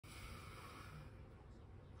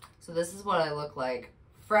So this is what I look like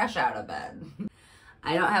fresh out of bed.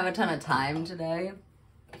 I don't have a ton of time today,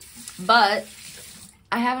 but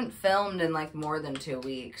I haven't filmed in like more than 2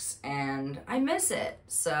 weeks and I miss it.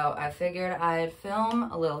 So I figured I'd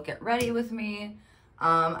film a little get ready with me.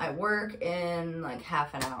 I work in like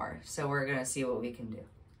half an hour, so we're gonna see what we can do.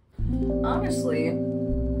 Honestly, I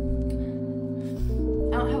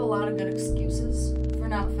don't have a lot of good excuses for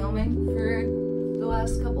not filming for the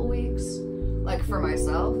last couple weeks, like for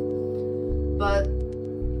myself, but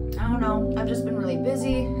I don't know, I've just been really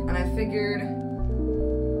busy and I figured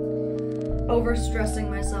overstressing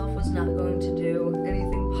myself was not going to do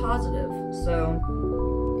anything positive, so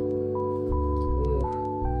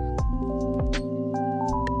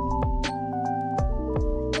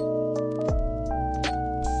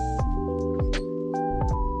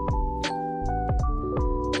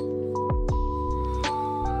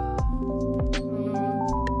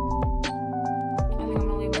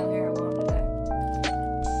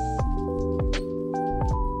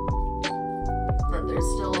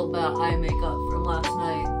eye makeup from last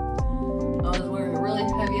night. I was wearing a really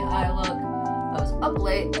heavy eye look. I was up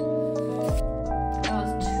late. I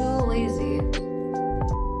was too lazy to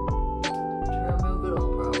remove it all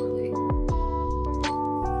properly.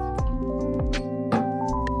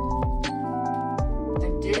 I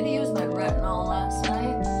did use my retinol last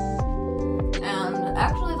night, and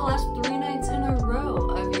actually the last 3 nights in a row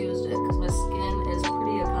I've used it because my skin is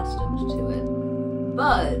pretty accustomed to it.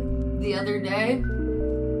 But the other day,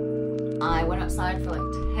 I went outside for like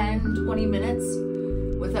 10-20 minutes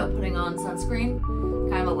without putting on sunscreen.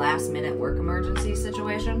 Kind of a last minute work emergency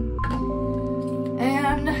situation.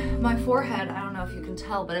 And my forehead, I don't know if you can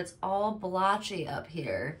tell, but it's all blotchy up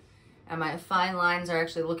here. And my fine lines are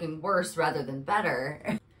actually looking worse rather than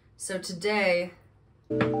better. So today,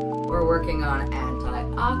 we're working on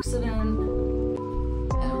antioxidant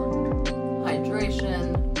and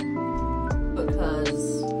hydration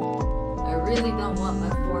because I really don't want my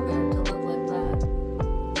forehead to look like that.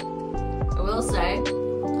 I will say,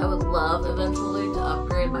 I would love eventually to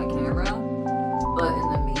upgrade my camera, but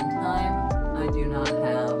in the meantime, I do not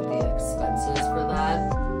have the expenses for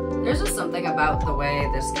that. There's just something about the way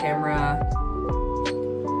this camera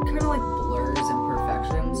kind of like blurs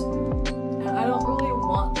imperfections, and I don't really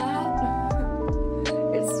want that.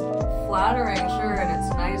 It's flattering, sure, and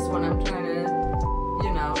it's nice when I'm trying to,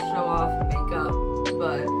 you know, show off makeup,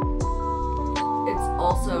 but it's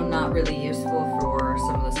also not really useful for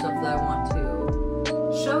some of the stuff that I want to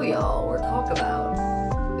show y'all or talk about.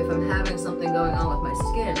 If I'm having something going on with my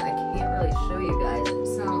skin, I can't really show you guys. It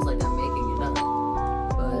sounds like I'm making it up.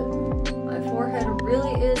 But my forehead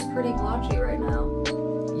really is pretty blotchy right now.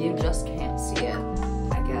 You just can't see it,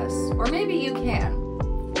 I guess. Or maybe you can.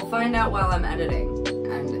 We'll find out while I'm editing.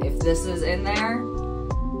 And if this is in there,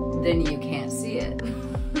 then you can't see it.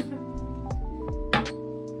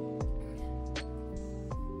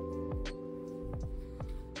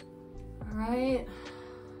 Right.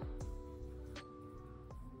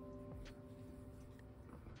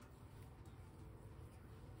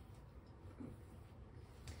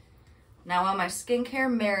 Now while my skincare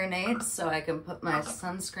marinates so I can put my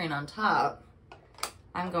sunscreen on top,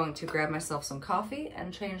 I'm going to grab myself some coffee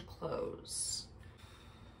and change clothes.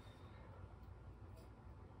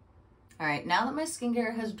 All right, now that my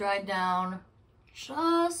skincare has dried down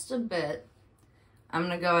just a bit, I'm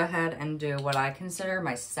gonna go ahead and do what I consider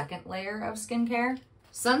my second layer of skincare: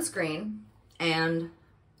 sunscreen and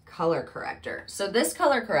color corrector. So this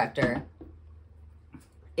color corrector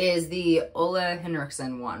is the Ole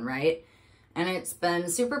Henriksen one, right? And it's been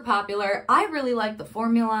super popular. I really like the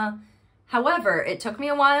formula. However, it took me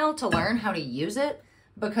a while to learn how to use it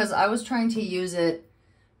because I was trying to use it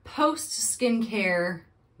post skincare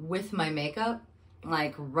with my makeup,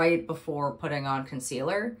 like right before putting on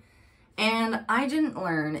concealer. And I didn't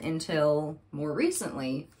learn until more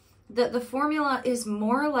recently that the formula is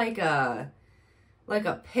more like a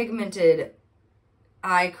pigmented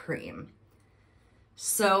eye cream.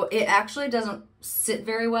 So it actually doesn't sit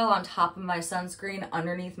very well on top of my sunscreen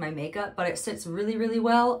underneath my makeup, but it sits really, really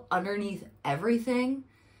well underneath everything.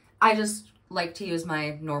 I just like to use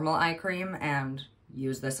my normal eye cream and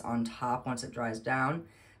use this on top once it dries down.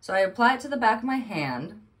 So I apply it to the back of my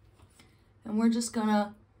hand, and we're just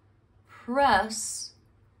gonna press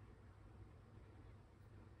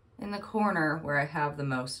in the corner where I have the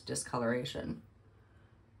most discoloration.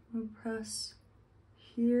 I'll press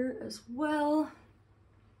here as well.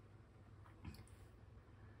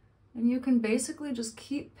 And you can basically just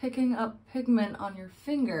keep picking up pigment on your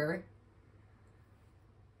finger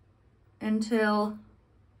until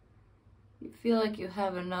you feel like you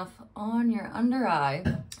have enough on your under eye.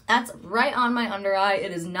 That's right on my under eye.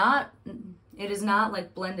 It is not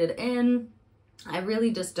like blended in. I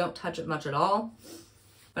really just don't touch it much at all.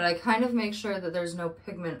 But I kind of make sure that there's no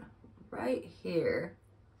pigment right here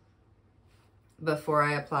before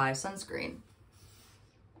I apply sunscreen.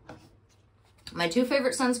 My two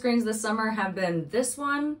favorite sunscreens this summer have been this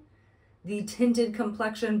one, the Tinted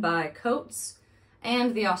Complexion by Coats,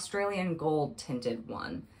 and the Australian Gold tinted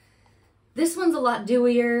one. This one's a lot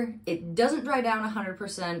dewier. It doesn't dry down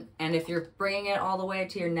 100%, and if you're bringing it all the way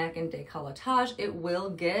to your neck in décolletage, it will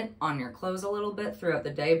get on your clothes a little bit throughout the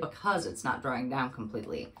day because it's not drying down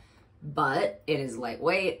completely. But it is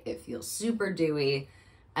lightweight, it feels super dewy.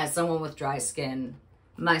 As someone with dry skin,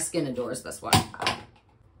 my skin adores this one.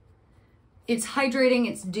 It's hydrating,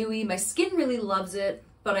 it's dewy, my skin really loves it,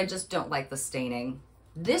 but I just don't like the staining.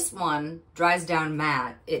 This one dries down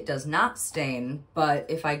matte. It does not stain, but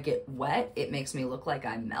if I get wet, it makes me look like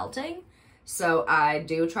I'm melting. So I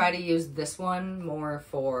do try to use this one more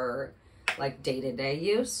for like day-to-day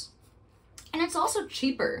use. And it's also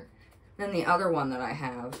cheaper than the other one that I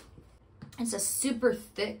have. It's a super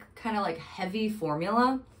thick, kind of like heavy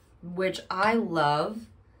formula, which I love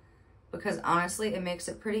because honestly, it makes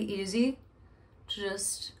it pretty easy to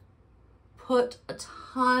just put a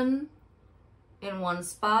ton in one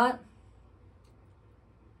spot.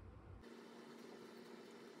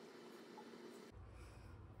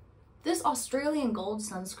 This Australian Gold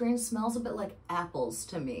sunscreen smells a bit like apples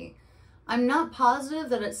to me. I'm not positive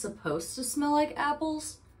that it's supposed to smell like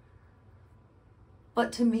apples,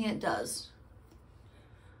 but to me it does.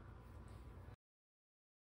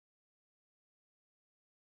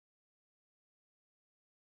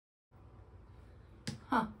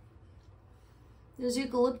 Huh. There's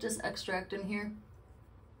eucalyptus extract in here.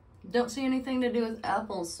 Don't see anything to do with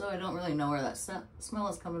apples, so I don't really know where that smell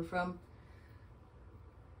is coming from.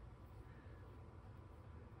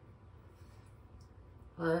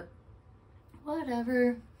 But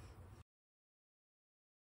whatever.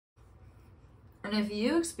 And if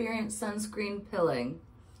you experience sunscreen pilling,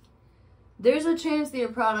 there's a chance that your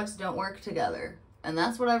products don't work together. And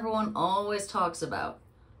that's what everyone always talks about.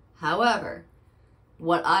 However,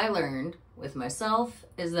 what I learned with myself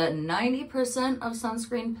is that 90% of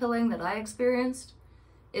sunscreen pilling that I experienced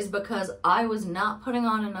is because I was not putting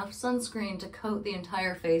on enough sunscreen to coat the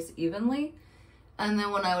entire face evenly. And then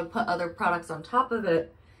when I would put other products on top of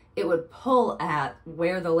it, it would pull at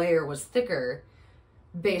where the layer was thicker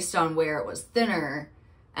based on where it was thinner,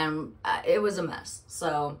 and it was a mess.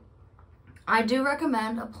 So I do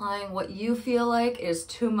recommend applying what you feel like is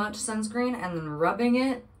too much sunscreen and then rubbing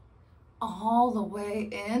it all the way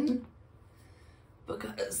in,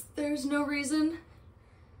 because there's no reason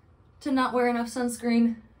to not wear enough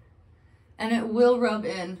sunscreen and it will rub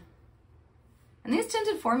in. And these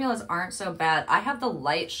tinted formulas aren't so bad. I have the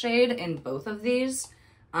light shade in both of these.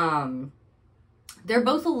 They're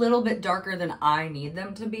both a little bit darker than I need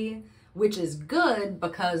them to be, which is good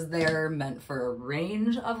because they're meant for a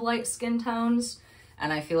range of light skin tones.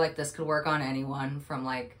 And I feel like this could work on anyone from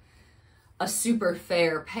like a super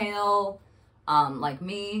fair pale, like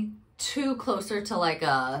me, to closer to like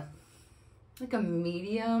a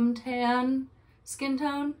medium tan skin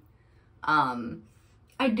tone.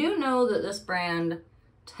 I do know that this brand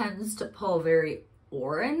tends to pull very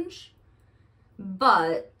orange,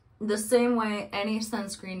 but the same way any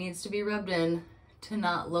sunscreen needs to be rubbed in to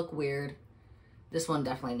not look weird, this one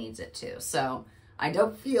definitely needs it too. So I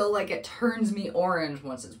don't feel like it turns me orange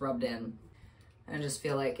once it's rubbed in. I just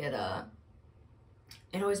feel like it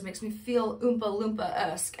always makes me feel Oompa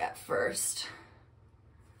Loompa-esque at first.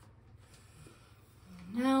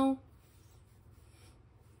 Now,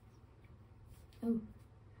 ooh.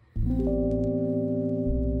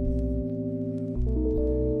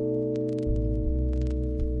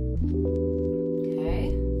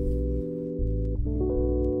 Okay.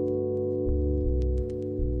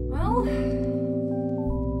 Well,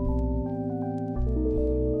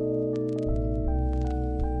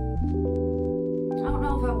 I don't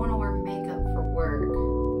know if I want to wear makeup for work,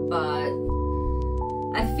 but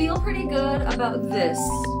I feel pretty good about this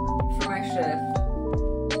for my shift.